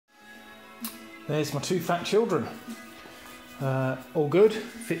There's my two fat children. All good,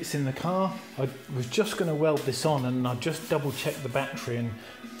 fits in the car. I was just going to weld this on and I just double checked the battery, and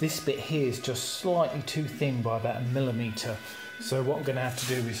this bit here is just slightly too thin by about 1 millimetre. So what I'm going to have to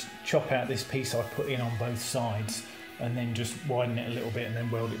do is chop out this piece I put in on both sides and then just widen it a little bit and then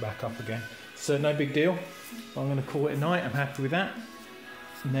weld it back up again. So no big deal. I'm going to call it a night. I'm happy with that.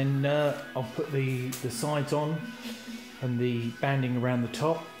 And then I'll put the sides on and the banding around the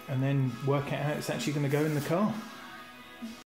top and then work out how it's actually going to go in the car.